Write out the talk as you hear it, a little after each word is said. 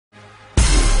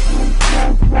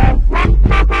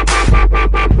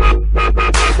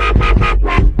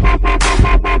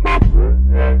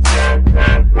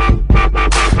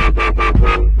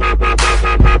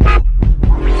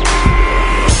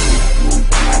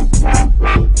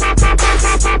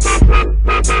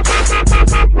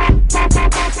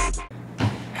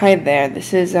Hi there,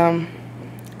 this is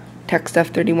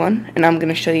TechStuff31, and I'm going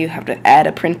to show you how to add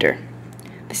a printer.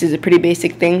 This is a pretty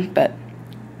basic thing, but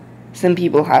some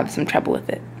people have some trouble with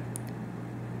it.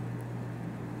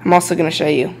 I'm also going to show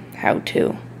you how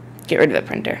to get rid of a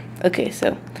printer. Okay,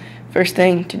 so first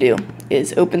thing to do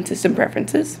is open System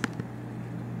Preferences.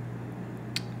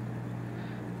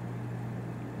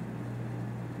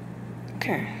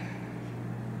 Okay.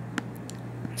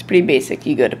 It's pretty basic.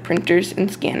 You go to Printers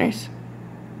and Scanners.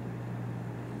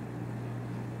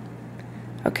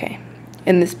 Okay,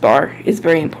 and this bar is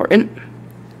very important.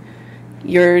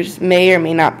 Yours may or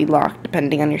may not be locked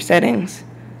depending on your settings.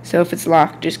 So if it's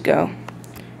locked, just go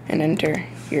and enter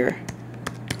your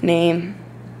name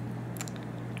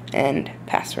and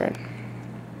password.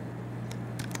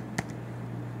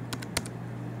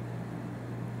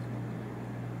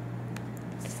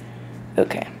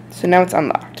 Okay, so now it's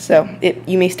unlocked. So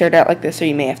you may start out like this, or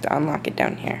you may have to unlock it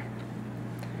down here.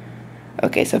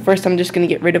 Okay, so first I'm just going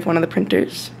to get rid of one of the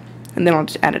printers, and then I'll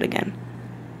just add it again.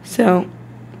 So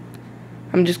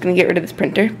I'm just going to get rid of this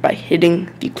printer by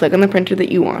you click on the printer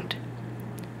that you want,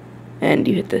 and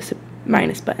you hit this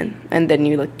minus button, and then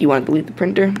do you want to delete the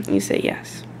printer? And you say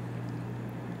yes.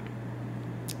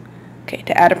 Okay,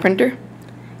 to add a printer,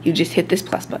 you just hit this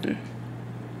plus button.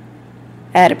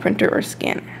 Add a printer or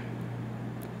scanner.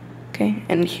 Okay,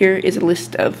 and here is a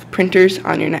list of printers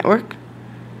on your network.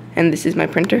 And this is my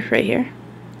printer right here.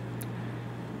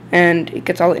 And it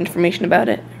gets all the information about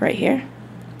it right here.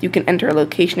 You can enter a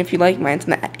location if you like. Mine's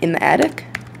in the attic.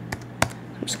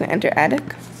 I'm just going to enter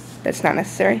attic. That's not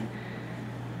necessary.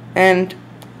 And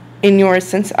in yours,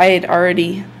 since I had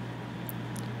already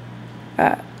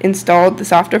installed the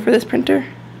software for this printer,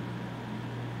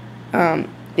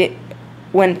 it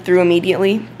went through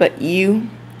immediately, but you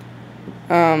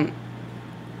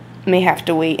may have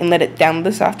to wait and let it download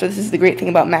the software. This is the great thing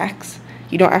about Macs.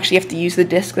 You don't actually have to use the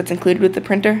disk that's included with the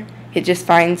printer. It just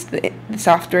finds the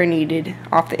software needed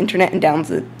off the internet and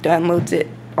downloads it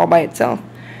all by itself.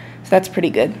 So that's pretty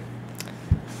good.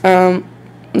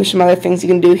 There's some other things you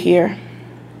can do here.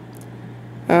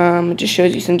 It just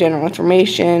shows you some general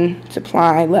information,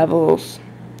 supply levels,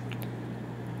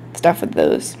 stuff with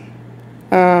those.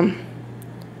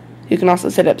 You can also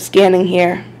set up scanning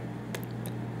here.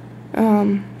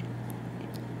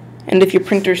 And if your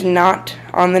printer's not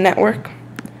on the network,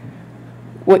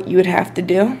 what you would have to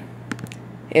do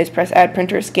is press Add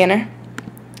Printer or Scanner,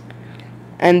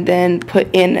 and then put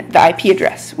in the IP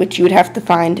address, which you would have to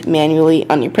find manually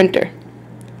on your printer.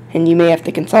 And you may have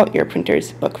to consult your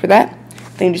printer's book for that.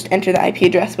 Then just enter the IP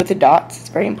address with the dots. It's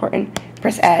very important.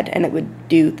 Press Add, and it would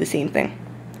do the same thing.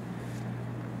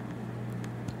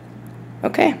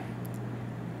 Okay.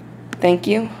 Thank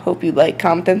you. Hope you like,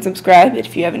 comment, and subscribe.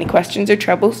 If you have any questions or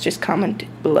troubles, just comment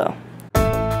below.